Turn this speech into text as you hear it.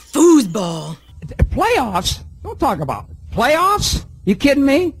Foosball. Playoffs? Don't talk about it. Playoffs? You kidding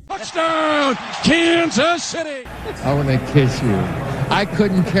me? Touchdown, Kansas City! I want to kiss you. I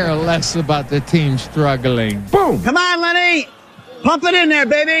couldn't care less about the team struggling. Boom! Come on, Lenny! Pump it in there,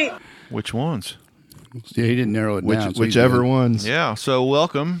 baby! Which ones? Yeah, he didn't narrow it down. Whichever ones. Yeah, so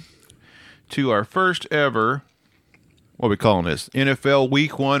welcome to our first ever, what are we calling this? NFL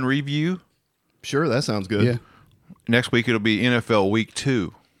Week 1 review. Sure, that sounds good. Yeah. Next week it'll be NFL Week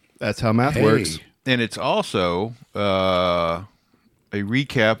 2. That's how math works. And it's also a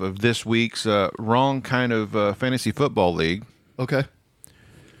recap of this week's wrong kind of fantasy football league. Okay.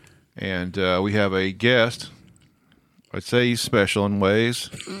 And we have a guest. I'd say he's special in ways.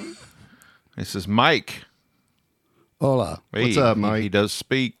 This is Mike. Hola. Hey, What's up, Mike? He does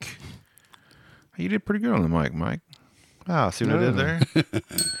speak. You did pretty good on the mic, Mike. Ah, see what I did there?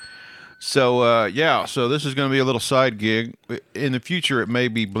 So, so this is going to be a little side gig. In the future, it may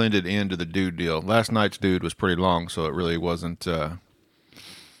be blended into the dude deal. Last night's dude was pretty long, so it really wasn't.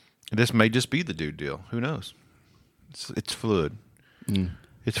 This may just be the dude deal. Who knows? It's fluid.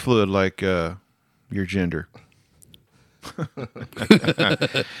 It's fluid like your gender.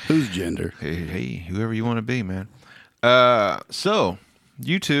 Whose gender? Hey, whoever you want to be, man. So,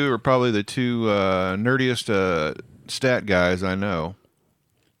 you two are probably the two nerdiest stat guys I know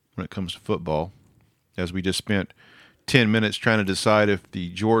when it comes to football, as we just spent 10 minutes trying to decide if the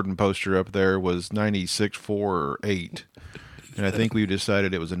Jordan poster up there was 96, 4, or 8. And I think we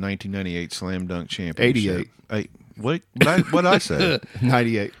decided it was a 1998 Slam Dunk Championship. 88. What did I say?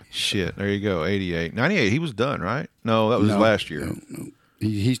 98. Shit, there you go, 88. 98, he was done, right? No, that was last year. No.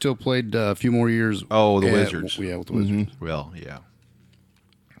 He still played a few more years. Oh, the Wizards. Yeah, with the Wizards. Well, yeah.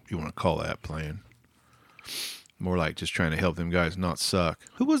 If you want to call that playing. More like just trying to help them guys not suck.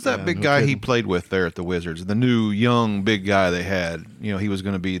 Who was that big guy he played with there at the Wizards? The new, young, big guy they had. You know, he was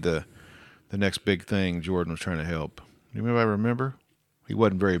going to be the next big thing Jordan was trying to help. Do you remember? He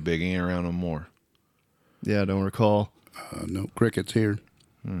wasn't very big. He ain't around no more. Yeah, I don't recall. No, Cricket's here.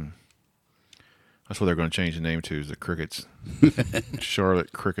 That's what they're going to change the name to, is the Crickets.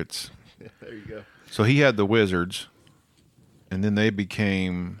 Charlotte Crickets. Yeah, there you go. So he had the Wizards, and then they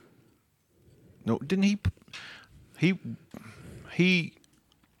became... No, didn't he... He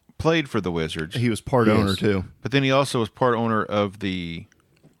played for the Wizards. He was part owner, too. But then he also was part owner of the,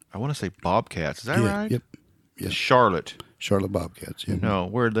 I want to say Bobcats. Is that right? Yep. Yes. Charlotte. Charlotte Bobcats. Yeah. No,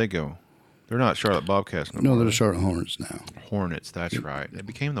 where'd they go? They're not Charlotte Bobcats no more. No, they're the Charlotte Hornets now. Hornets, that's right. They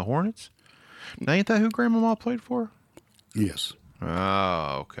became the Hornets? Now, ain't that who Grandmama played for? Yes.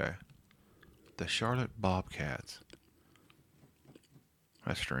 Oh, okay. The Charlotte Bobcats.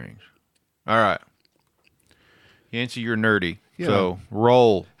 That's strange. All right. Yancey, you're nerdy. Yeah. So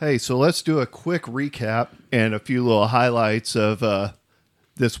roll. Hey, so let's do a quick recap and a few little highlights of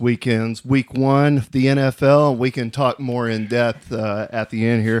this weekend's Week 1 of the NFL. We can talk more in depth at the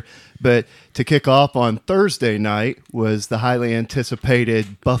end here. But to kick off on Thursday night was the highly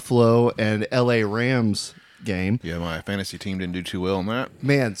anticipated Buffalo and LA Rams game. Yeah, my fantasy team didn't do too well on that.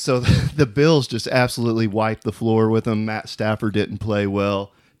 Man, so the Bills just absolutely wiped the floor with them. Matt Stafford didn't play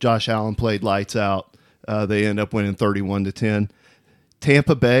well. Josh Allen played lights out. They end up winning 31-10.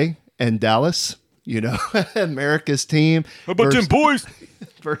 Tampa Bay and Dallas, America's team. How about them boys?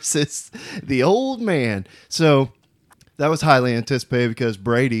 Versus the old man. So that was highly anticipated because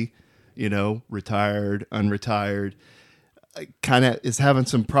Brady, retired, unretired, kind of is having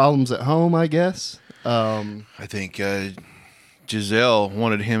some problems at home, I guess. I think Giselle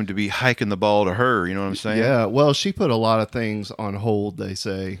wanted him to be hiking the ball to her. You know what I'm saying? Yeah. Well, she put a lot of things on hold, they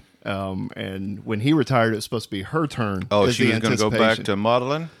say. And when he retired, it was supposed to be her turn. Oh, she was going to go back to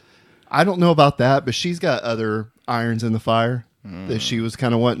modeling? I don't know about that, but she's got other irons in the fire that she was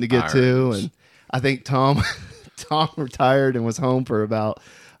kind of wanting to get to. And I think Tom retired and was home for about,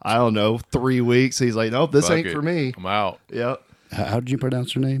 3 weeks. He's like, nope, this ain't for me. I'm out. Yep. How did you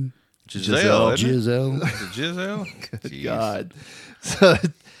pronounce her name? Giselle. Giselle. Is it Giselle? Good God. So,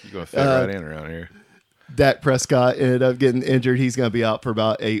 you're going to fit right in around here. Dak Prescott ended up getting injured. He's going to be out for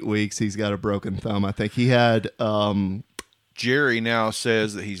about 8 weeks. He's got a broken thumb. I think he had... Jerry now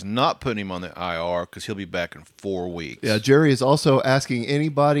says that he's not putting him on the IR because he'll be back in 4 weeks. Yeah, Jerry is also asking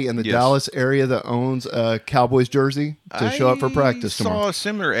anybody in the Dallas area that owns a Cowboys jersey to show up for practice tomorrow. I saw a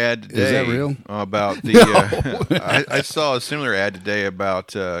similar ad today. Is that real? About the. I saw a similar ad today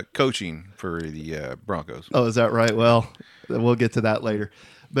about coaching for the Broncos. Oh, is that right? Well, we'll get to that later.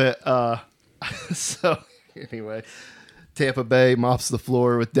 But so anyway, Tampa Bay mops the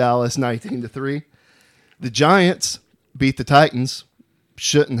floor with Dallas 19-3. The Giants beat the Titans.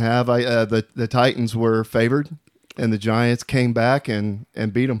 Shouldn't have. The Titans were favored, and the Giants came back and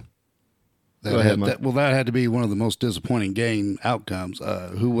beat them. That Go ahead, had, Mike. that had to be one of the most disappointing game outcomes.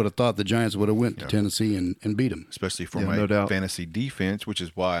 Who would have thought the Giants would have went to Tennessee and beat them? Especially for Yeah, my no doubt. fantasy defense, which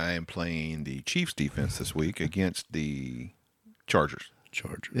is why I am playing the Chiefs defense this week against the Chargers.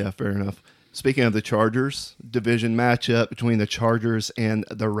 Chargers. Yeah, fair enough. Speaking of the Chargers, division matchup between the Chargers and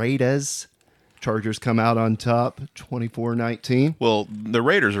the Raiders. Chargers come out on top, 24-19. Well, the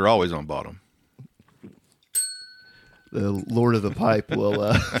Raiders are always on bottom. The Lord of the Pipe will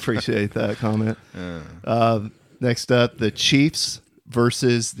appreciate that comment. Next up, the Chiefs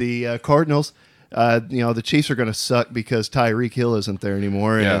versus the Cardinals. The Chiefs are going to suck because Tyreek Hill isn't there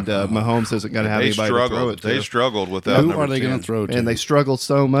anymore, Yeah. and Mahomes isn't going to have They anybody to throw struggled. it to. They struggled without Who number are they 10. going to throw to? And they struggled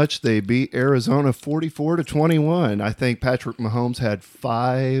so much they beat Arizona 44-21. I think Patrick Mahomes had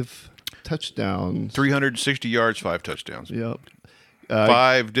 5 touchdowns. 360 yards, 5 touchdowns. Yep.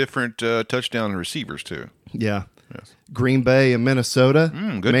 5 different touchdown receivers, too. Yeah. Yes. Green Bay and Minnesota.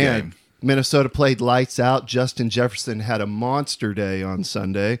 Good game. Minnesota played lights out. Justin Jefferson had a monster day on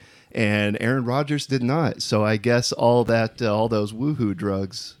Sunday, and Aaron Rodgers did not. So I guess all those woohoo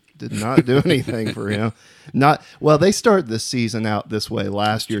drugs did not do anything for him. They started this season out this way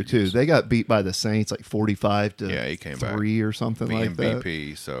last year too. They got beat by the Saints like 45 to Yeah, he came back. 3 or something The like that.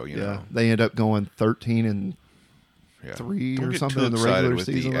 MVP, so, you Yeah, know. they end up going 13-3 Don't or get something too in the excited regular with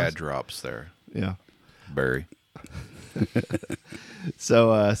season. the ad drops there, Yeah. Barry.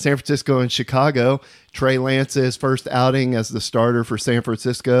 So San Francisco and Chicago. Trey Lance's first outing as the starter for San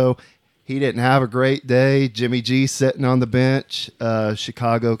Francisco. He didn't have a great day. Jimmy G sitting on the bench.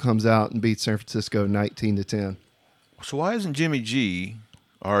 Chicago comes out and beats San Francisco 19-10. So why isn't Jimmy G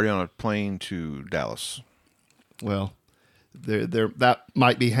already on a plane to Dallas? Well, that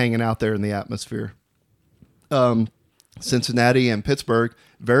might be hanging out there in the atmosphere. Cincinnati and Pittsburgh,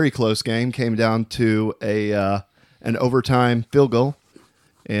 very close game, came down to an overtime field goal,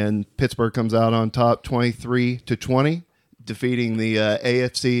 and Pittsburgh comes out on top 23-20, defeating the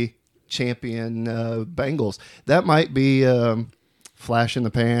AFC champion Bengals. That might be flash in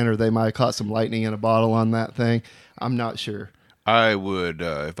the pan, or they might have caught some lightning in a bottle on that thing. I'm not sure. I would,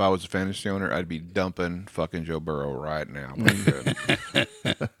 if I was a fantasy owner, I'd be dumping fucking Joe Burrow right now.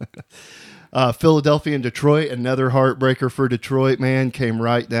 Philadelphia and Detroit, another heartbreaker for Detroit, man, came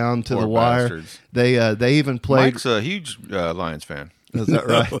right down to Poor the wire. bastards. They even played. Mike's a huge Lions fan. Is that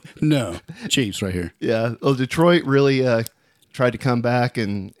right? No, Chiefs right here. Yeah. Well, Detroit really tried to come back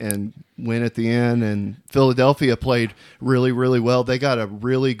and win at the end, and Philadelphia played really, really well. They got a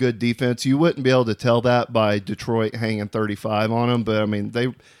really good defense. You wouldn't be able to tell that by Detroit hanging 35 on them, but I mean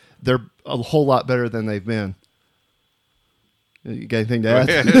they're a whole lot better than they've been. You got anything to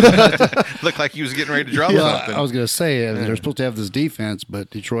add? Looked like he was getting ready to drop Well, something. I was going to say they're supposed to have this defense,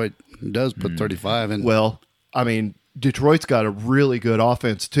 but Detroit does put 35 in. Well, I mean, Detroit's got a really good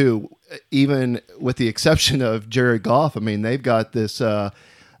offense too, even with the exception of Jared Goff. I mean, they've got this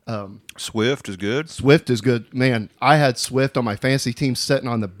Swift is good. Swift is good. Man, I had Swift on my fantasy team sitting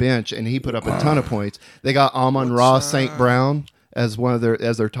on the bench, and he put up a ton of points. They got Amon-Ra St. Brown as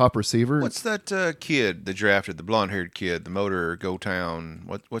their top receiver. What's that kid that drafted, the blonde-haired kid, the motor go town?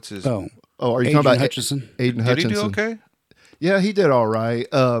 What's his? Oh, are you Aiden talking about Hutchinson? Aiden Did Hutchinson? he do okay? Yeah, he did all right.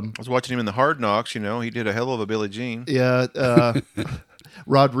 I was watching him in the Hard Knocks. You know, he did a hell of a Billie Jean. Yeah,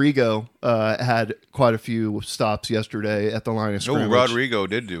 Rodrigo had quite a few stops yesterday at the line of scrimmage. Oh, Rodrigo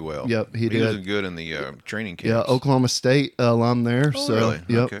did do well. Yep, he He did. was good in the training camps. Yeah, Oklahoma State alum there. Oh, so, really?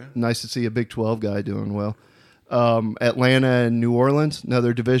 Yep, Okay. nice to see a Big 12 guy doing well. Atlanta and New Orleans,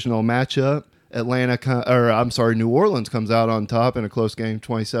 another divisional matchup. New Orleans comes out on top in a close game,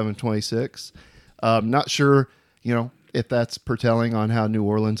 27-26. Not sure, if that's foretelling on how New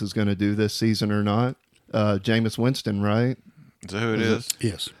Orleans is going to do this season or not. Jameis Winston, right? Is that who it is?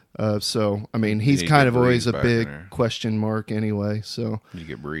 Yes. So, I mean, he's need to kind get of always Breeze a back in big there. question mark anyway. So, You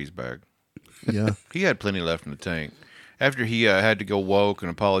get Breeze back. yeah. He had plenty left in the tank. After he had to go woke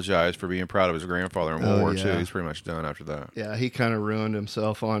and apologize for being proud of his grandfather in World War II, yeah. he's pretty much done after that. Yeah, he kind of ruined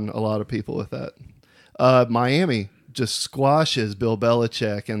himself on a lot of people with that. Miami just squashes Bill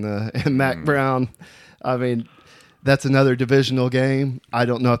Belichick and Mac Brown. I mean, that's another divisional game. I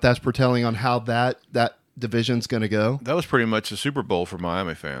don't know if that's foretelling on how that division's going to go. That was pretty much a Super Bowl for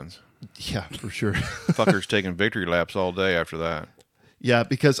Miami fans. Yeah, for sure. Fuckers taking victory laps all day after that. Yeah,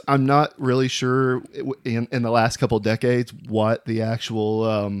 because I'm not really sure in the last couple of decades what the actual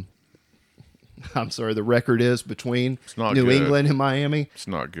the record is between not New good. England and Miami. It's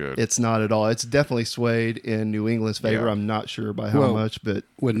not good. It's not at all. It's definitely swayed in New England's favor. Yeah. I'm not sure by how Well, much, but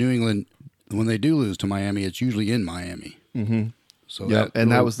When New England, when they do lose to Miami, it's usually in Miami. Mm-hmm. So yeah,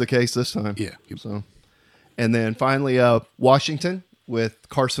 that was the case this time. Yeah. So, and then finally, Washington with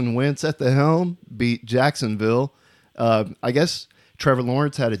Carson Wentz at the helm, beat Jacksonville. I guess Trevor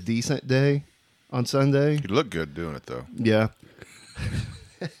Lawrence had a decent day on Sunday. He looked good doing it, though. Yeah.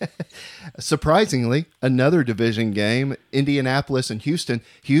 Surprisingly, another division game, Indianapolis and Houston.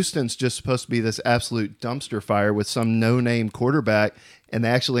 Houston's just supposed to be this absolute dumpster fire with some no-name quarterback, and they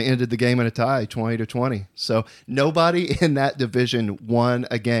actually ended the game in a tie, 20-20. So nobody in that division won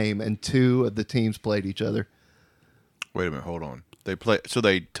a game, and two of the teams played each other. Wait a minute, hold on. They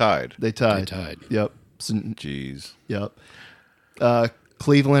tied. They tied. Yep. Jeez. Yep.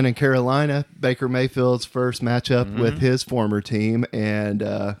 Cleveland and Carolina, Baker Mayfield's first matchup with his former team,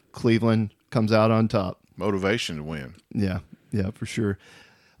 and Cleveland comes out on top. Motivation to win. Yeah, for sure.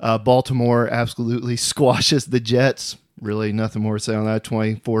 Baltimore absolutely squashes the Jets. Really nothing more to say on that,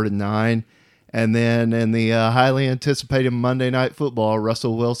 24-9. And then in the highly anticipated Monday Night Football,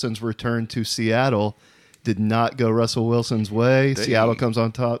 Russell Wilson's return to Seattle did not go Russell Wilson's way. Seattle comes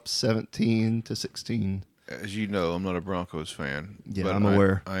on top 17-16. As you know, I'm not a Broncos fan. Yeah, but I'm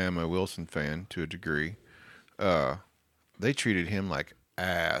aware. I am a Wilson fan to a degree. They treated him like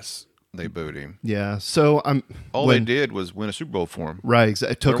ass. They booed him. Yeah, so they did was win a Super Bowl for him. Right,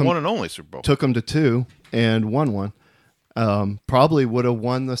 exactly. Their one and only Super Bowl. Took them to 2 and won one. Probably would have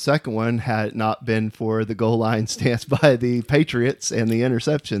won the second one had it not been for the goal line stance by the Patriots and the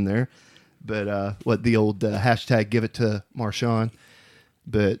interception there. But what the old hashtag give it to Marshawn.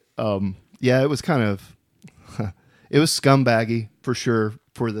 But yeah, it was kind of it was scumbaggy for sure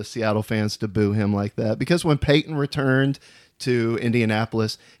for the Seattle fans to boo him like that, because when Peyton returned to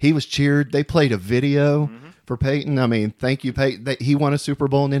Indianapolis, he was cheered. They played a video for Peyton. I mean, thank you, Peyton. He won a Super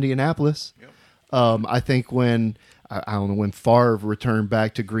Bowl in Indianapolis. Yep. I think when I don't know, when Favre returned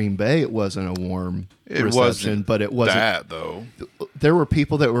back to Green Bay, it wasn't a warm reception, but it wasn't that though. There were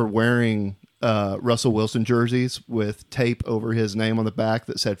people that were wearing Russell Wilson jerseys with tape over his name on the back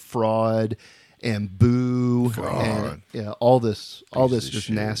that said fraud and boo and all this just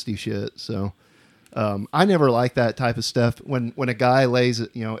shit. Nasty shit. So I never liked that type of stuff. When a guy lays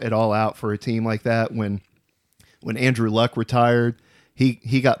it all out for a team like that, when Andrew Luck retired,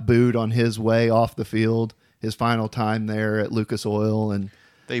 he got booed on his way off the field, his final time there at Lucas Oil, and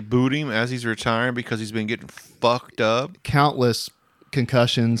they booed him as he's retiring because he's been getting fucked up. Countless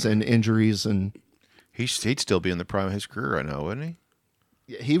concussions and injuries, and he'd still be in the prime of his career right now, wouldn't he?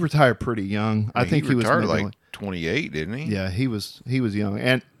 Yeah, he retired pretty young. I think he was retired like 28, didn't he? Yeah, he was young,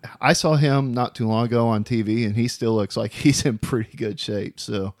 and I saw him not too long ago on TV, and he still looks like he's in pretty good shape.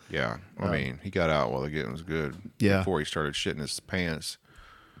 So yeah, I mean, he got out while the getting was good. Yeah, before he started shitting his pants.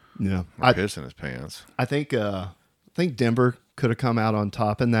 Yeah, pissing his pants. I think Denver could have come out on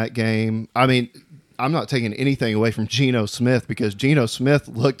top in that game. I mean, I'm not taking anything away from Geno Smith, because Geno Smith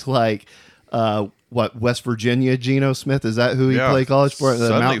looked like West Virginia Geno Smith? Is that who he played college for? The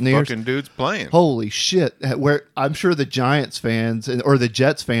Mountaineers? Fucking dude's playing. Holy shit. Where I'm sure the Giants fans or the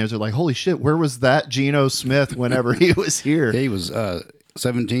Jets fans are like, holy shit, where was that Geno Smith whenever he was here? He was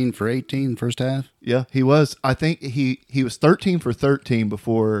 17 for 18 first half. Yeah, he was. I think he was 13 for 13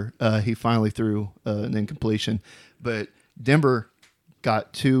 before he finally threw an incompletion. But Denver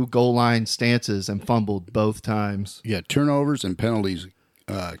got 2 goal line stances and fumbled both times. Yeah, turnovers and penalties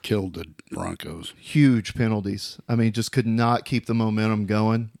killed the Broncos. Huge penalties. I mean, just could not keep the momentum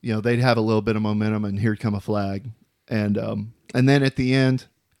going. They'd have a little bit of momentum, and here'd come a flag. And then at the end,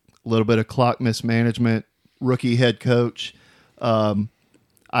 a little bit of clock mismanagement. Rookie head coach.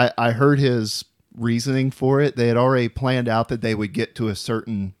 I heard his reasoning for it. They had already planned out that they would get to a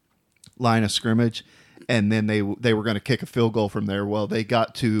certain line of scrimmage, and then they were going to kick a field goal from there. Well, they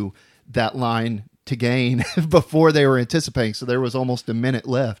got to that line to gain before they were anticipating, so there was almost a minute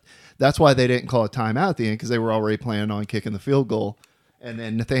left. That's why they didn't call a timeout at the end, because they were already planning on kicking the field goal. And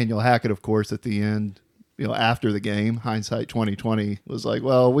then Nathaniel Hackett, of course, at the end, after the game, hindsight 2020, was like,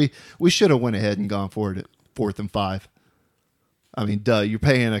 well, we should have went ahead and gone for it at 4th and 5. I mean, you're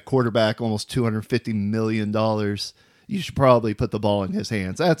paying a quarterback almost $250 million. You should probably put the ball in his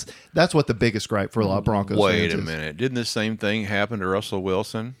hands. That's what the biggest gripe for a lot of Broncos fans is. Wait a minute. Didn't the same thing happen to Russell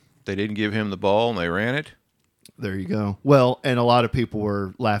Wilson? They didn't give him the ball and they ran it? There you go. Well, and a lot of people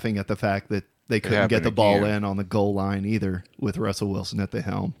were laughing at the fact that they couldn't get the ball in on the goal line either with Russell Wilson at the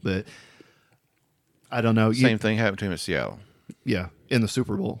helm. But I don't know. Same thing happened to him at Seattle. Yeah, in the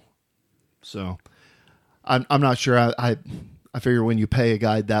Super Bowl. So I'm not sure. I figure when you pay a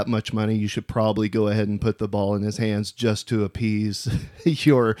guy that much money, you should probably go ahead and put the ball in his hands just to appease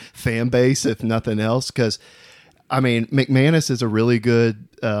your fan base, if nothing else. Because, I mean, McManus is a really good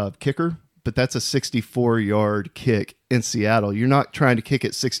kicker, but that's a 64-yard kick in Seattle. You're not trying to kick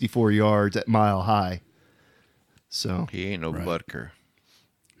it 64 yards at Mile High. So he ain't no Butker.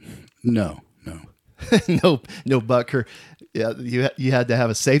 No. no Butker. Yeah, you had to have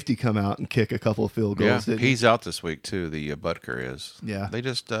a safety come out and kick a couple of field goals. Yeah, didn't you? he's out this week too. The Butker is. Yeah. They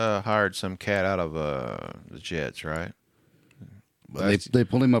just hired some cat out of the Jets, right? They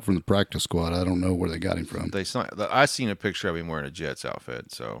pulled him up from the practice squad. I don't know where they got him from. I seen a picture of him wearing a Jets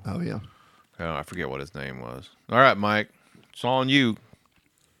outfit. So Oh yeah. I forget what his name was. All right, Mike, it's on you.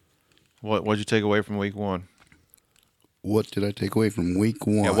 What'd you take away from week 1? What did I take away from week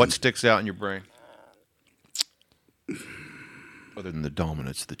 1? Yeah, what sticks out in your brain? Other than the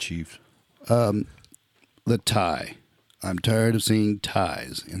dominance of the Chiefs. The tie. I'm tired of seeing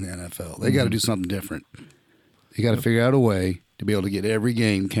ties in the NFL. They got to do something different. They got to figure out a way to be able to get every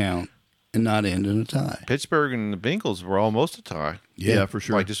game count and not end in a tie. Pittsburgh and the Bengals were almost a tie. Yeah, for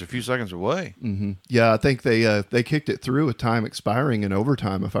sure. Like just a few seconds away. Yeah, I think they kicked it through with time expiring in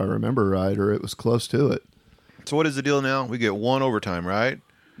overtime, if I remember right, or it was close to it. So what is the deal now? We get 1 overtime, right?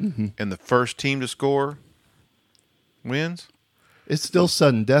 And the first team to score wins? It's still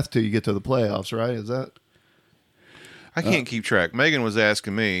sudden death till you get to the playoffs, right? Is that? I can't keep track. Megan was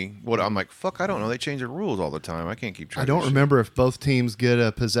asking me what I'm like. Fuck, I don't know. They change the rules all the time. I can't keep track. I don't remember if both teams get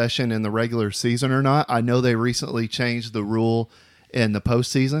a possession in the regular season or not. I know they recently changed the rule in the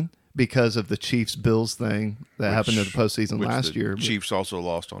postseason because of the Chiefs-Bills thing that happened in the postseason last year. Chiefs also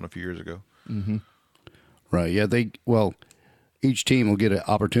lost on a few years ago. Right. Yeah. Each team will get an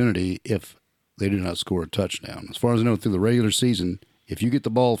opportunity if they do not score a touchdown. As far as I know, through the regular season, if you get the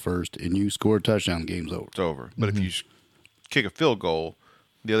ball first and you score a touchdown, the game's over. It's over. But if you kick a field goal,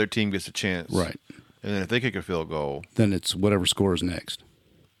 the other team gets a chance. Right. And then if they kick a field goal, then it's whatever scores next.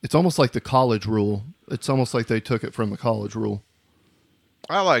 It's almost like the college rule. It's almost like they took it from the college rule.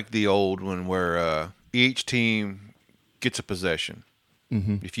 I like the old one where each team gets a possession.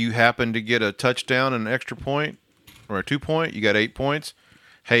 If you happen to get a touchdown and an extra point or a 2-point, you got 8 points.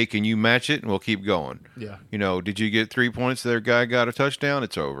 Hey, can you match it? And we'll keep going. Yeah. Did you get 3 points? Their guy got a touchdown.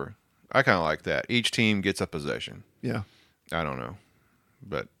 It's over. I kind of like that. Each team gets a possession. Yeah. I don't know,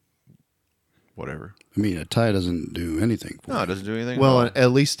 but whatever. I mean, a tie doesn't do anything. No, it doesn't do anything. Well, at all.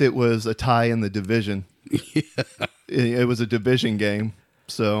 at least it was a tie in the division. It was a division game.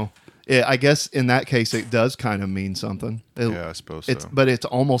 So I guess in that case, it does kind of mean something. Yeah, I suppose so. But it's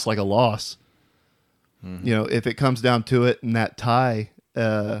almost like a loss. If it comes down to it and that tie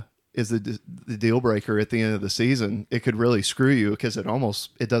is the deal breaker at the end of the season, it could really screw you because it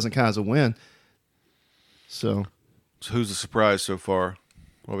doesn't count as a win. So who's the surprise so far?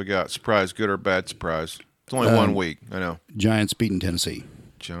 What we got? Surprise, good or bad surprise? It's only 1 week. I know. Giants beating Tennessee.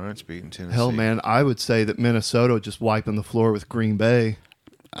 Giants beating Tennessee. hell, man, I would say that Minnesota just wiping the floor with Green Bay.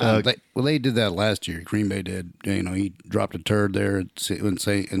 They did that last year. Green Bay did. He dropped a turd there in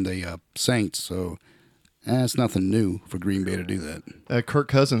the Saints. So it's nothing new for Green Bay to do that. Kirk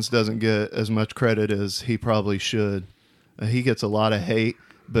Cousins doesn't get as much credit as he probably should. He gets a lot of hate,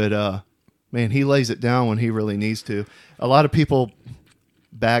 but man, he lays it down when he really needs to. A lot of people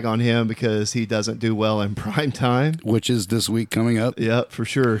bag on him because he doesn't do well in prime time, which is this week coming up. Yeah, for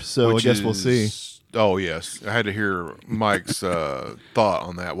sure. So I guess we'll see. Oh, yes. I had to hear Mike's thought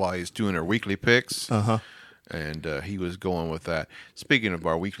on that while he's doing our weekly picks. And he was going with that. Speaking of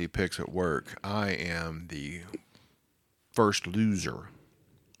our weekly picks at work, I am the first loser.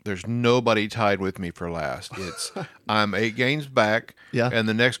 There's nobody tied with me for last. I'm 8 games back, and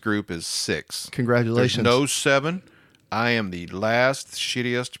the next group is 6. Congratulations. There's no 7. I am the last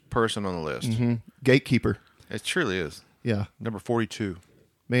shittiest person on the list. Gatekeeper. It truly is. Yeah. Number 42.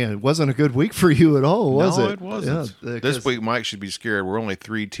 Man, it wasn't a good week for you at all, was it? No, it wasn't. Yeah, this week, Mike should be scared. We're only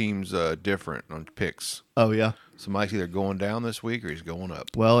 3 teams different on picks. Oh, yeah. So Mike's either going down this week or he's going up.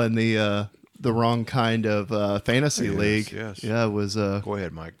 Well, in the wrong kind of fantasy league. Yes. Yeah, it was. Go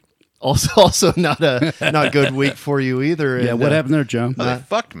ahead, Mike. Also not a good week for you either. Yeah, what happened there, John? They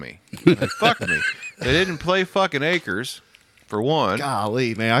fucked me. They fucked me. They didn't play fucking Akers, for one.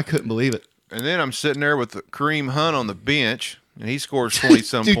 Golly, man, I couldn't believe it. And then I'm sitting there with Kareem Hunt on the bench, and he scores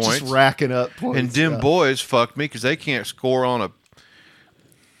 20-some Dude, points. just racking up points. And them boys fucked me because they can't score on a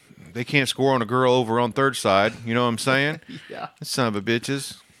girl over on third side. You know what I'm saying? Yeah. Son of a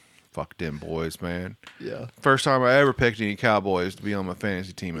bitches. Fuck them boys, man. Yeah. First time I ever picked any Cowboys to be on my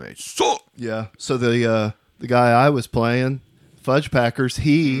fantasy team, and they suck. Yeah. So the guy I was playing, Fudge Packers,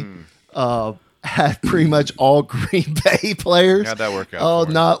 he had pretty much all Green Bay players. How'd that work out? Oh, for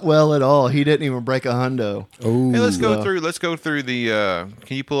you? not well at all. He didn't even break a hundo. Oh, Hey, let's go through the.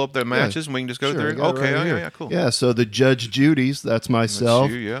 Can you pull up the matches and we can just go Sure, I through? got it Okay, right here. yeah, cool. Yeah, so the Judge Judy's, that's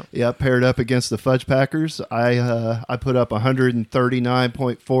myself. you, yeah. Yeah, paired up against the Fudge Packers. I put up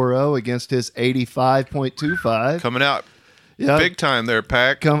 139.40 against his 85.25. Coming out Yeah. Big time there,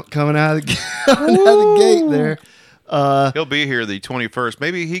 Pack. Coming out of the gate there. He'll be here the 21st.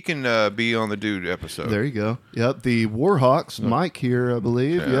 Maybe he can be on the Dude episode. There you go. Yep, the Warhawks, Mike here, I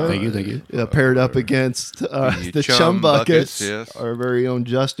believe. Yeah. Thank you. Paired up against the Chum Buckets. Yes. Our very own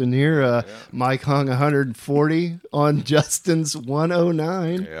Justin here. Mike hung 140 on Justin's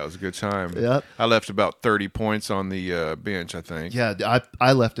 109. Yeah, it was a good time. Yep. I left about 30 points on the bench, I think. Yeah,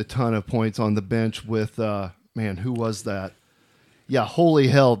 I left a ton of points on the bench with man, who was that? Yeah, holy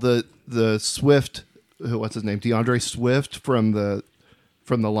hell, the Swift, what's his name? DeAndre Swift from the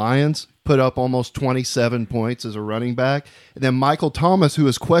Lions put up almost 27 points as a running back. And then Michael Thomas, who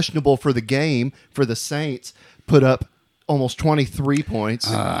is questionable for the game for the Saints, put up almost 23 points.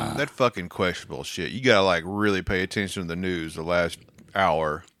 That fucking questionable shit. You gotta like really pay attention to the news the last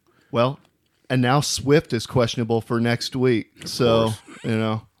hour. Well, and now Swift is questionable for next week. So,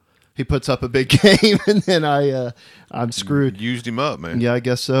 he puts up a big game, and then I'm screwed. Used him up, man. Yeah, I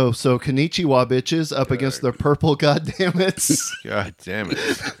guess so. So Konnichiwa bitches up against the purple goddammits. God damn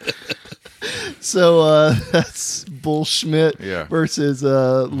it. So that's Bull Schmidt Yeah. versus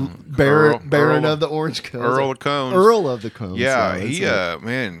Baron Earl of the Orange Cones. Earl of Cones. Earl of the Cones. Yeah, so he it's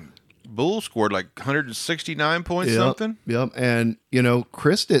man, Bull scored like 169 points something. Yep. And,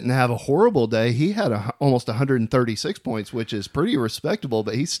 Chris didn't have a horrible day. He had almost 136 points, which is pretty respectable,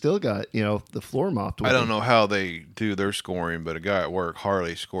 but he still got, the floor mopped with I don't him. know how they do their scoring, but a guy at work,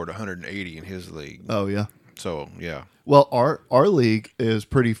 Harley, scored 180 in his league. Oh, yeah. So, yeah. Well, our league is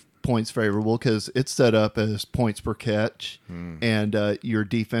pretty points favorable because it's set up as points per catch, and your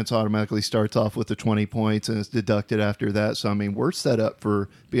defense automatically starts off with the 20 points and it's deducted after that. So, I mean, we're set up for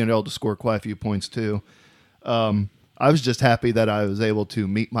being able to score quite a few points too. I was just happy that I was able to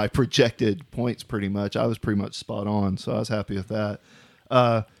meet my projected points pretty much. I was pretty much spot on, so I was happy with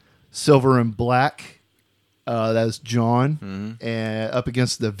that. Silver and Black, that's John, and up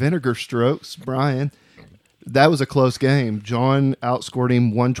against the Vinegar Strokes, Brian. That was a close game. John outscored him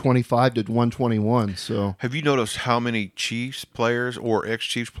 125 to 121. So Have you noticed how many Chiefs players or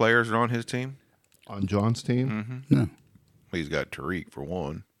ex-Chiefs players are on his team? on John's team, No. He's got Tariq for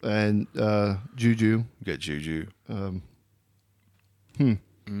one. and Juju. You got Juju. See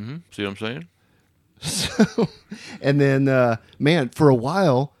what I'm saying? And then, man, for a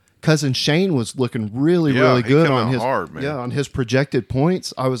while, Cousin Shane was looking really, Yeah, really he good come on out his hard, man. on his projected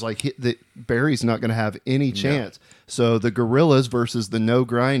points. I was like, Barry's not going to have any chance. So the Gorillas versus the No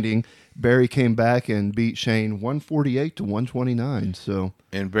Grinding. Barry came back and beat Shane 148 to 129. So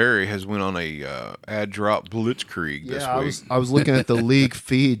And Barry has went on a ad drop blitzkrieg this week. I was looking at the league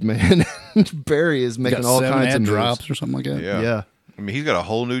feed, man. Barry is making Got all 7 kinds of ad moves. drops or something like that. Yeah. I mean, he's got a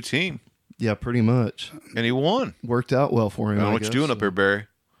whole new team, Yeah, pretty much and he won. worked out well for him. I don't know what you're doing up here, Barry.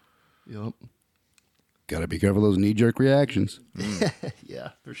 Yep. Got to be careful of those knee-jerk reactions.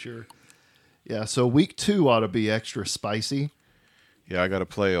 Yeah, for sure. Yeah, so week 2 ought to be extra spicy. Yeah, I got to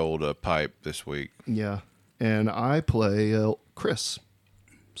play old Pipe this week. Yeah, and I play Chris.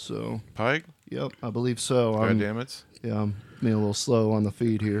 So, Pike? yep, I believe so. God damn it. Yeah, I'm being a little slow on the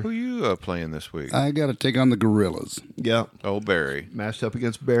feed here. Who you playing this week? I got to take on the Gorillas. Yeah, Oh, Barry. matched up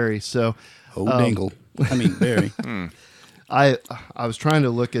against Barry. So, Oh, Dingle. I mean, Barry. I was trying to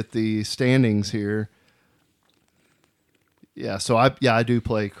look at the standings here. Yeah, so I do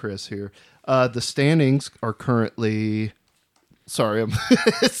play Chris here. The standings are currently. Sorry, I'm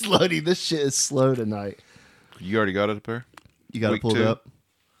it's loading. This shit is slow tonight. You already got it up there? You got to Week pull it 2? up.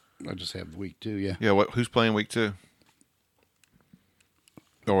 I just have week 2, yeah. Yeah, who's playing week 2?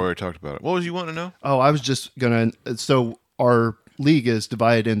 Oh, we already talked about it. What was you wanting to know? Oh, I was just gonna. So our league is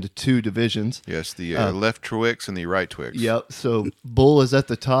divided into 2 divisions. Yes, the left Twix and the right Twix. Yep. So Bull is at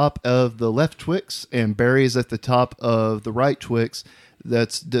the top of the left Twix, and Barry is at the top of the right Twix.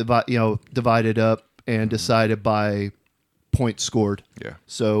 That's divided up and decided by points scored. Yeah.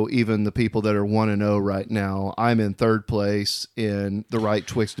 So even the people that are 1-0 right now, I'm in 3rd place in the right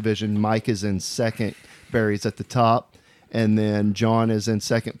Twix division. Mike is in 2nd. Barry's at the top. And then John is in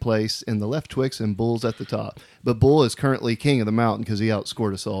 2nd place in the left Twix, and Bull's at the top. But Bull is currently king of the mountain because he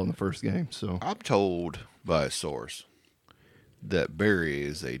outscored us all in the first game. So I'm told by a source that Barry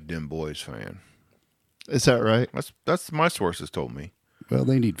is a Dim Boys fan. is that right? That's my sources told me. Well,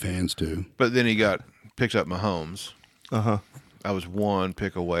 they need fans, too. But then he picked up Mahomes. Uh-huh. I was 1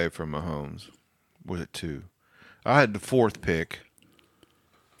 pick away from Mahomes. Was it 2? I had the 4th pick.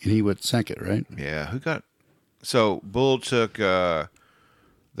 And he went second, right? Yeah, who got? So Bull took that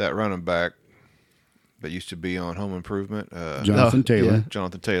running back that used to be on Home Improvement, Jonathan Taylor. yeah.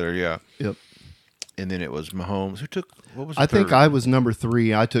 Jonathan Taylor. Yeah, Yep. and then it was Mahomes who took. What was? The I think third? I was number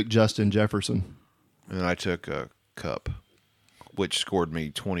 3. I took Justin Jefferson. And I took Cup. which scored me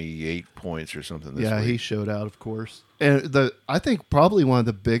 28 points or something this Yeah, week. he showed out, of course. And I think probably one of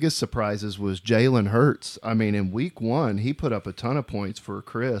the biggest surprises was Jalen Hurts. I mean, in week 1, he put up a ton of points for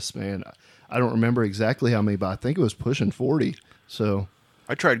Chris, man. I don't remember exactly how many, but I think it was pushing 40. So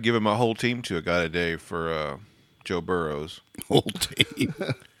I tried giving my whole team to a guy today for Joe Burrows. Whole team.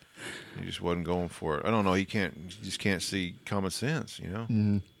 He just wasn't going for it. I don't know. He just can't see common sense, you know?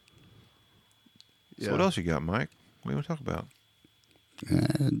 Mm-hmm. So Yeah. what else you got, Mike? What do you want to talk about?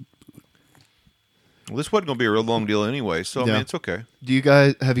 Well, this wasn't going to be a real long deal anyway, so I Yeah. mean, it's okay.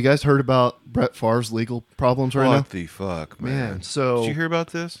 have you guys heard about Brett Favre's legal problems right now? What the fuck, man? Man, so- did you hear about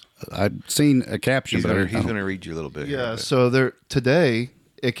this? I'd seen a caption, He's but going I don't- to read you a little bit. here, Yeah, but- so today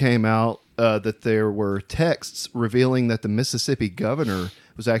it came out that there were texts revealing that the Mississippi governor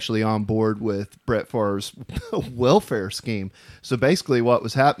was actually on board with Brett Favre's welfare scheme. So basically what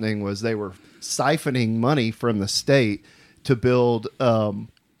was happening was they were siphoning money from the state to build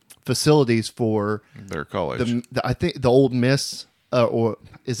facilities for their college. I think the Ole Miss, or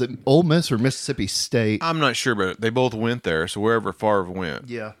is it Ole Miss or Mississippi State? I'm not sure, but they both went there. So wherever Favre went,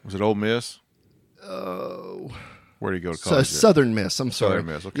 Yeah. was it Ole Miss? Where did he go to So college? Southern Miss, I'm sorry. Southern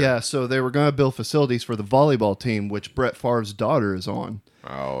Miss, okay. Yeah, so they were going to build facilities for the volleyball team, which Brett Favre's daughter is on.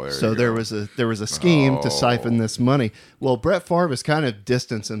 Oh, there So you there go. was a scheme Oh. to siphon this money. Well, Brett Favre has kind of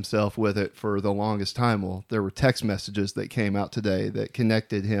distanced himself with it for the longest time. Well, there were text messages that came out today that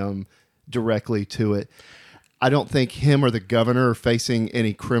connected him directly to it. I don't think him or the governor are facing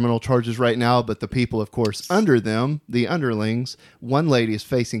any criminal charges right now, but the people, of course, under them, the underlings, one lady is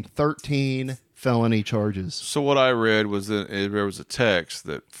facing 13 felony charges. So what I read was that there was a text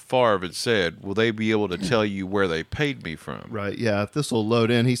that Favre had said, "Will they be able to tell you where they paid me from?" Right, yeah, if this will load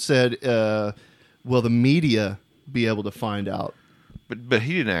in. He said, will the media be able to find out? But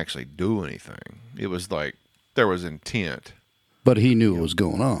he didn't actually do anything. It was like there was intent. But he knew what was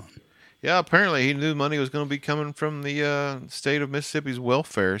going on. Yeah, apparently he knew money was going to be coming from the state of Mississippi's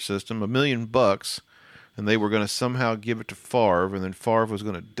welfare system, $1 million, and they were going to somehow give it to Favre, and then Favre was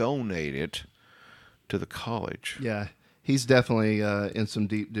going to donate it to the college. Yeah, he's definitely in some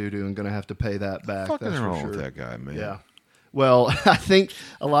deep doo-doo and going to have to pay that back. What the fuck that's is for wrong sure. with that guy, man? Yeah. Well, I think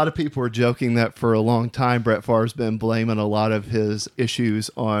a lot of people were joking that for a long time, Brett Favre's been blaming a lot of his issues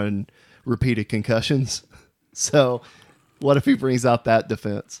on repeated concussions. So what if he brings out that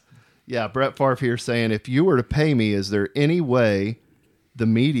defense? Yeah, Brett Favre here saying, if you were to pay me, is there any way the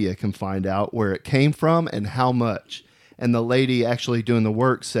media can find out where it came from and how much? And the lady actually doing the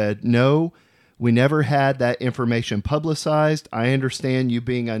work said, no, we never had that information publicized. I understand you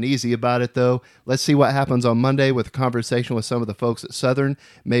being uneasy about it, though. Let's see what happens on Monday with a conversation with some of the folks at Southern.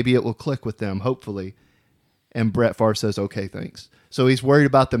 Maybe it will click with them, hopefully. And Brett Favre says, okay, thanks. So he's worried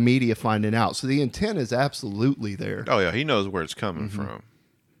about the media finding out. So the intent is absolutely there. Oh, yeah, he knows where it's coming from.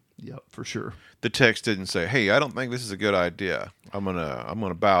 Yep, for sure. The text didn't say, "Hey, I don't think this is a good idea. I'm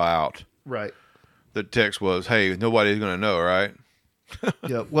gonna bow out." Right. The text was, "Hey, nobody's gonna know, right?"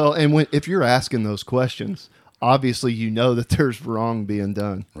 Yeah. Well, and if you're asking those questions, obviously you know that there's wrong being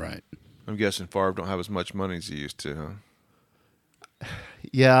done. Right. I'm guessing Favre don't have as much money as he used to, huh?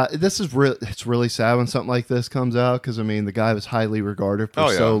 Yeah, this is it's really sad when something like this comes out because I mean the guy was highly regarded for Oh,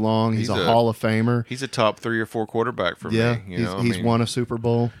 yeah. so long. He's a Hall of Famer. He's a top 3 or 4 quarterback for Yeah, me. You know, I he's mean, won a Super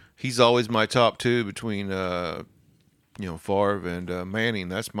Bowl. He's always my top 2 between Favre and Manning.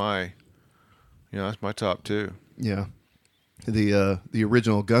 That's my top 2. Yeah, the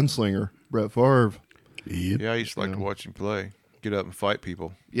original gunslinger, Brett Favre. Yep. Yeah, I used to like to watch him play, get up and fight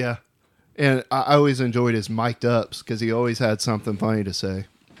people. Yeah, and I always enjoyed his mic'd ups because he always had something funny to say.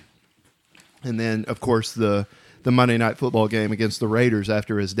 And then, of course, the Monday Night Football game against the Raiders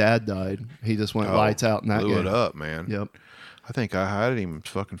after his dad died, he just went lights out in that blew game. it up, man. Yep. I think I had him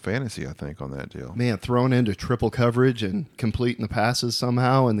fucking fantasy. I think on that deal. Man, thrown into triple coverage and completing the passes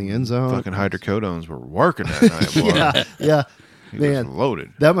somehow in the end zone. Fucking hydrocodones were working that night. Boy. Yeah. He Man, was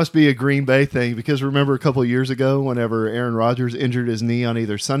loaded. that must be a Green Bay thing because remember a couple of years ago whenever Aaron Rodgers injured his knee on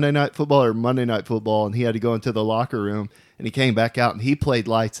either Sunday Night Football or Monday Night Football and he had to go into the locker room and he came back out and he played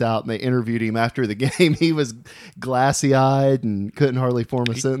lights out and they interviewed him after the game. He was glassy-eyed and couldn't hardly form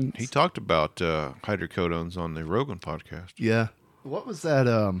a sentence. He talked about hydrocodones on the Rogan podcast. Yeah. What was that?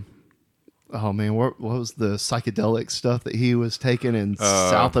 Oh man, what was the psychedelic stuff that he was taking in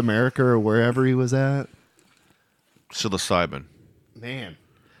South America or wherever he was at? Psilocybin. Man,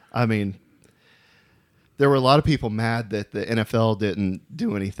 I mean, there were a lot of people mad that the NFL didn't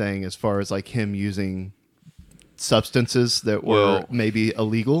do anything as far as like him using substances that were Well, maybe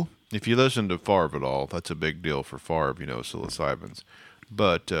illegal. If you listen to Favre at all, that's a big deal for Favre, psilocybins.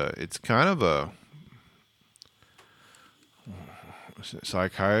 But it's kind of a...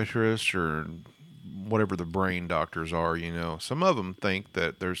 psychiatrists or whatever the brain doctors are, some of them think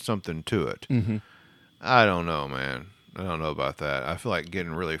that there's something to it. Mm-hmm. I don't know, man. I don't know about that. I feel like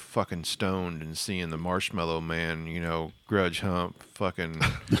getting really fucking stoned and seeing the Marshmallow Man, grudge hump, fucking,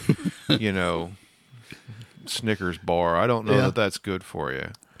 Snickers bar. I don't know that that's good for you.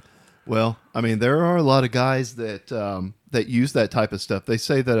 Well, I mean, there are a lot of guys that use that type of stuff. They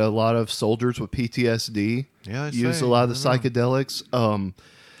say that a lot of soldiers with PTSD use a lot of the psychedelics.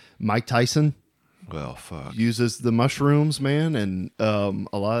 Mike Tyson Well, fuck. uses the mushrooms, man, and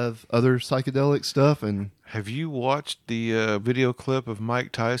a lot of other psychedelic stuff. And Have you watched the video clip of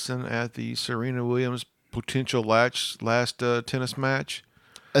Mike Tyson at the Serena Williams potential last tennis match?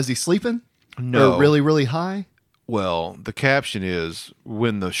 is he sleeping? No. Or really, really high? Well, the caption is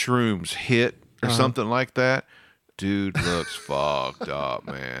when the shrooms hit or something like that. Dude looks fucked up,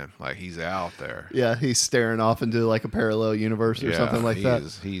 man. Like he's out there. Yeah, he's staring off into like a parallel universe or something like that.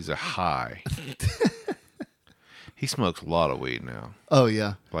 He's a high. He smokes a lot of weed now, Oh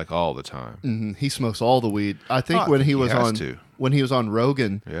yeah, like all the time. hmm he smokes all the weed. I think Oh, when he he was has on to. when he was on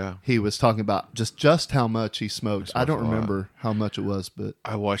Rogan, Yeah. he was talking about just how much he smoked. I don't a lot. remember how much it was, but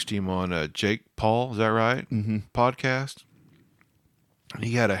I watched him on Jake Paul, is that right? Mm-hmm. Podcast. And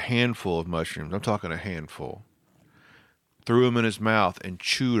he had a handful of mushrooms. I'm talking a handful. Threw them in his mouth and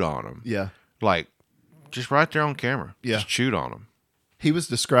chewed on them. yeah, Like, just right there on camera. Yeah. Just chewed on them. he was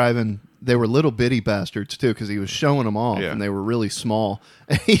describing they were little bitty bastards too because he was showing them off Yeah. and they were really small.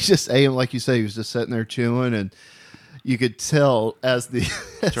 And he just ate them like you say. He was just sitting there chewing, and you could tell as it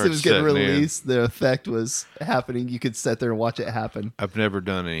was getting setting in. released, the effect was happening. You could sit there and watch it happen. I've never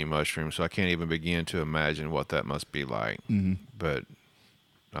done any mushrooms, so I can't even begin to imagine what that must be like. Mm-hmm. But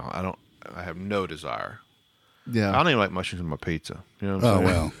no, I have no desire. Yeah, I don't even like mushrooms on my pizza. You know what I'm Oh, saying?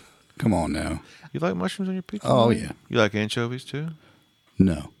 well. Come on now. You like mushrooms on your pizza? Oh, Mike? yeah. You like anchovies too?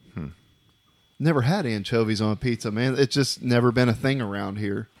 No. never had anchovies on pizza, man. It's just never been a thing around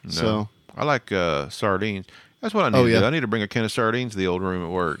here. No. So I like sardines. That's what I need Oh, to yeah. do. I need to bring a can of sardines to the old room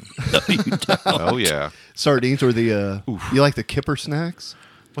at work. Oh, yeah. sardines or the you like the Kipper snacks?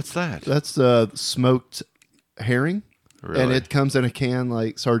 What's that? That's smoked herring, and Really? it comes in a can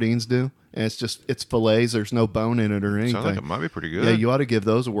like sardines do, and it's fillets. There's no bone in it or anything. Sounds like it might be pretty good. Yeah, you ought to give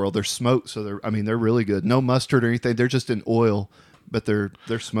those a whirl. They're smoked, so they're really good. No mustard or anything. They're just in oil, but they're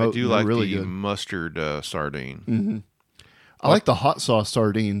I smoked. do and they're like really the good. mustard sardine. Mm-hmm. I like the hot sauce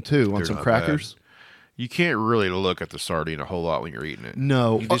sardine too on They're some not crackers. bad. You can't really look at the sardine a whole lot when you're eating it.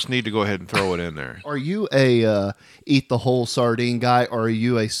 No. You just need to go ahead and throw it in there. Are you a eat the whole sardine guy, or are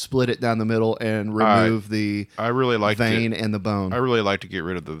you a split it down the middle and remove the I really like vein and the bone? I really like to get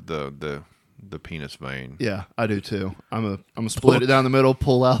rid of the penis vein. Yeah, I do too. I'm a split it down the middle,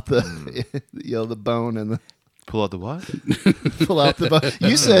 pull out the the bone and Pull out the what? pull out the bone.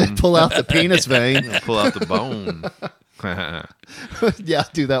 You said pull out the penis vein. Pull out the bone. Yeah,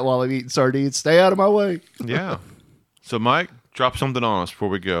 do that while I'm eating sardines. Stay out of my way. Yeah. So Mike, drop something on us before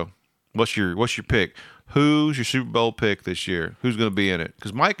we go. What's your pick? Who's your Super Bowl pick this year? Who's going to be in it?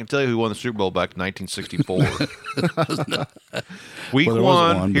 Because Mike can tell you who won the Super Bowl back in 1964. Week Well, there was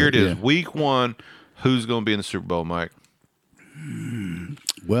one, one, here but it is. yeah. Week one, who's going to be in the Super Bowl, Mike?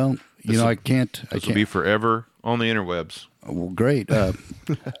 Well, I can't. This will be forever on the interwebs. Well, great.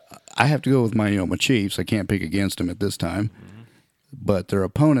 I have to go with my Chiefs. I can't pick against them at this time. But their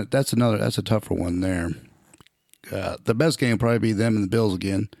opponent, that's a tougher one there. The best game will probably be them and the Bills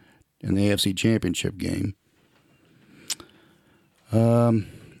again in the AFC Championship game.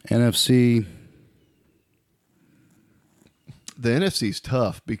 NFC. The NFC's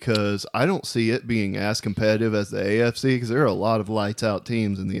tough because I don't see it being as competitive as the AFC because there are a lot of lights out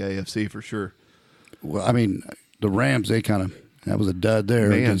teams in the AFC for sure. Well, I mean, the Rams, that was a dud there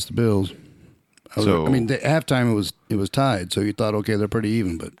Man. against the Bills. At halftime it was tied, so you thought, okay, they're pretty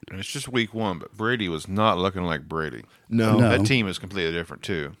even, but And it's just week one, but Brady was not looking like Brady. No. No. That team is completely different,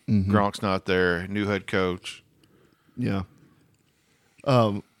 too. Gronk's not there. New head coach. Yeah.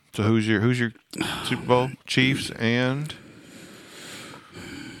 So who's your Super Bowl? Chiefs and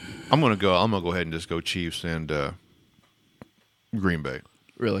I'm gonna go ahead and just go Chiefs and Green Bay.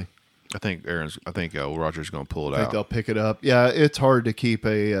 Really. I think Rodgers is gonna pull it I think out. they'll pick it up. Yeah, it's hard to keep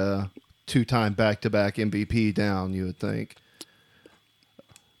a two-time back-to-back MVP down, you would think.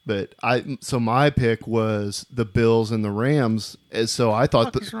 But my pick was the Bills and the Rams. And so I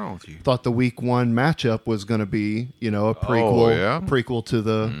thought What is wrong with you? thought the week one matchup was going to be, a prequel, yeah? prequel to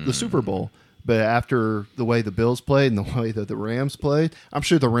the Super Bowl. But after the way the Bills played and the way that the Rams played, I'm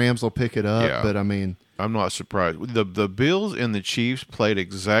sure the Rams will pick it up. Yeah. But I mean, I'm not surprised. The Bills and the Chiefs played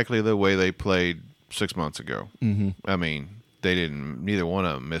exactly the way they played 6 months ago. Mm-hmm. I mean, neither one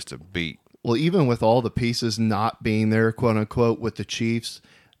of them missed a beat. Well, even with all the pieces not being there, quote unquote, with the Chiefs,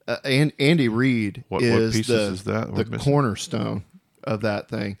 and Andy Reid What is pieces is that we're the missing? cornerstone of that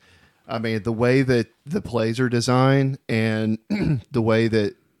thing. I mean, the way that the plays are designed and the way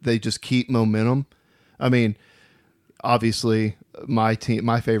that they just keep momentum. I mean, obviously, my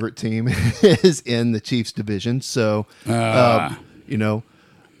favorite team is in the Chiefs division. So, you know,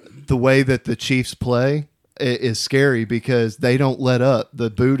 the way that the Chiefs play is scary because they don't let up. The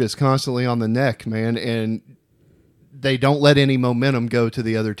boot is constantly on the neck, man, and they don't let any momentum go to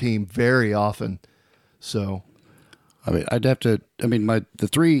the other team very often. So, I mean, the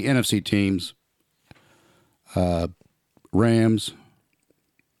three NFC teams, Rams,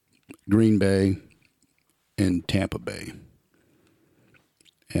 Green Bay, and Tampa Bay.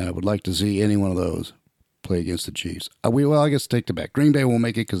 And I would like to see any one of those play against the Chiefs. I guess take it back. Green Bay won't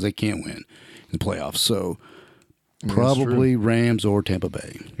make it because they can't win in the playoffs. So probably Rams or Tampa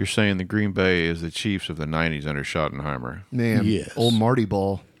Bay. You're saying the Green Bay is the Chiefs of the 90s under Schottenheimer. man, Yes. old Marty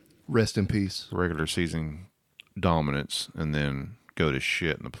Ball, rest in peace. Regular season dominance and then go to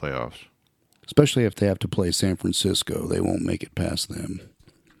shit in the playoffs. Especially if they have to play San Francisco. They won't make it past them.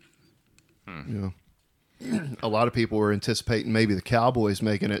 Yeah. A lot of people were anticipating maybe the Cowboys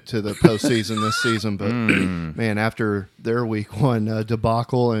making it to the postseason this season, but man, after their week one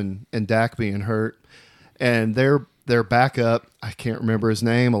debacle and Dak being hurt, and their backup, I can't remember his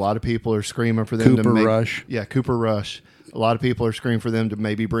name. A lot of people are screaming for them Cooper Rush. Yeah, Cooper Rush. A lot of people are screaming for them to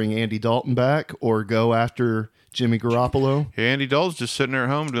maybe bring Andy Dalton back or go after Jimmy Garoppolo. Hey, Andy Dalton's just sitting there at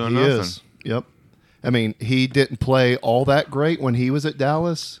home doing He nothing. is. Yep. I mean, he didn't play all that great when he was at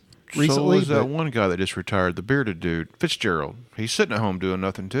Dallas recently. So was that but- one guy that just retired, the bearded dude, Fitzgerald. He's sitting at home doing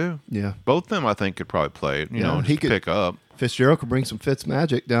nothing too. Yeah. Both of them, I think, could probably play it. You know, he just could pick up. Fitzgerald could bring some Fitz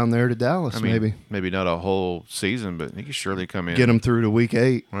magic down there to Dallas, I mean, maybe. not a whole season, but he could surely come in. Get him through to week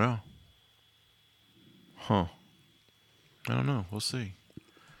 8. Well, I don't know. We'll see.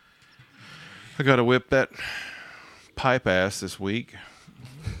 I got to whip that pipe ass this week.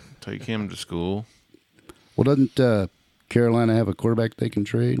 Take him to school. Well, doesn't Carolina have a quarterback they can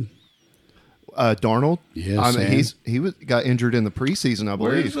trade? Darnold? Yes, I mean, and- he got injured in the preseason, I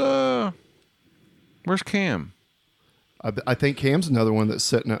believe. Where's Cam? I think Cam's another one that's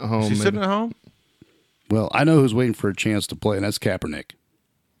sitting at home. Is he and- sitting at home? Well, I know who's waiting for a chance to play, and that's Kaepernick.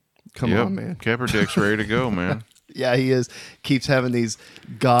 Come Yep. on, man. Kaepernick's ready to go, man. Yeah, he is. Keeps having these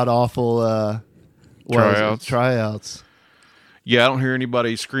god-awful tryouts. Yeah, I don't hear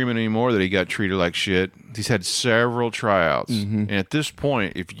anybody screaming anymore that he got treated like shit. He's had several tryouts. And at this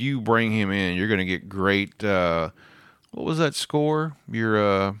point, if you bring him in, you're going to get great, what was that score?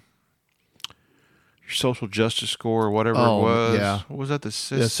 Your social justice score or whatever it was. yeah. What was that? The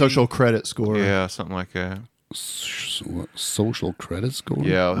Yeah, social credit score. Yeah, something like that. Social credit score?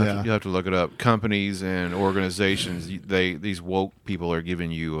 Yeah, you have to look it up. Companies and organizations, these woke people are giving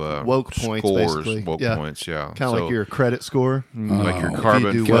you Woke points, scores, basically. woke Yeah. points, yeah. Kind of So, like your credit score. like your Oh, carbon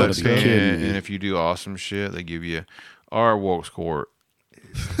if you do well, footprint, kidding me. and if you do awesome shit, they give you our woke score.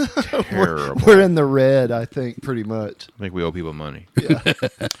 Is terrible. We're in the red, I think, pretty much. I think we owe people money.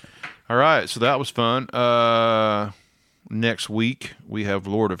 All right, so that was fun. Next week we have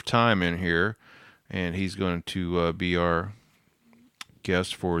Lord of Time in here, and he's going to be our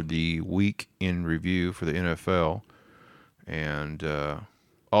guest for the week in review for the NFL. And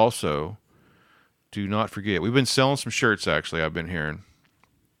also, do not forget, we've been selling some shirts, actually, I've been hearing.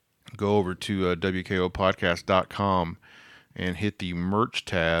 Go over to WKOpodcast.com and hit the merch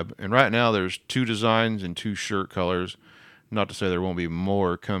tab. And right now there's 2 designs and 2 shirt colors. Not to say there won't be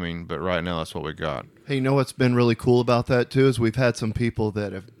more coming, but right now that's what we got. Hey, you know what's been really cool about that, too, is we've had some people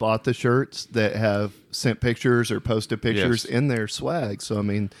that have bought the shirts that have sent pictures or posted pictures Yes. in their swag. So, I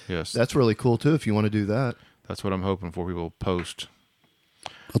mean, Yes. that's really cool, too, if you want to do that. That's what I'm hoping for. People post.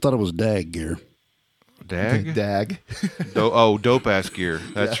 I thought it was DAG gear. Dag? Dag. Dope ass gear.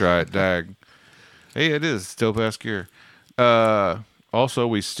 That's right, Dag. Hey, it is dope ass gear. Also,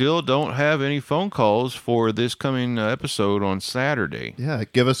 we still don't have any phone calls for this coming episode on Saturday. Yeah,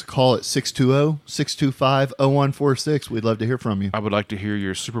 give us a call at 620-625-0146. We'd love to hear from you. I would like to hear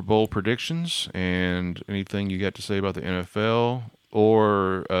your Super Bowl predictions and anything you got to say about the NFL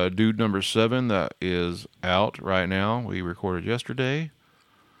or Dude Number 7 that is out right now. We recorded yesterday.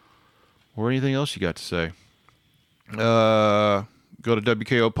 Or anything else you got to say. Go to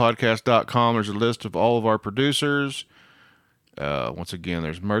WKOpodcast.com. There's a list of all of our producers. Once again,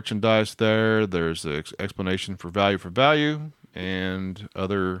 there's merchandise there. There's the explanation for value and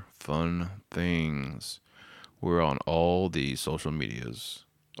other fun things. We're on all the social medias.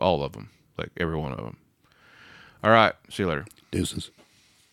 All of them. Like every one of them. All right. See you later. Deuces.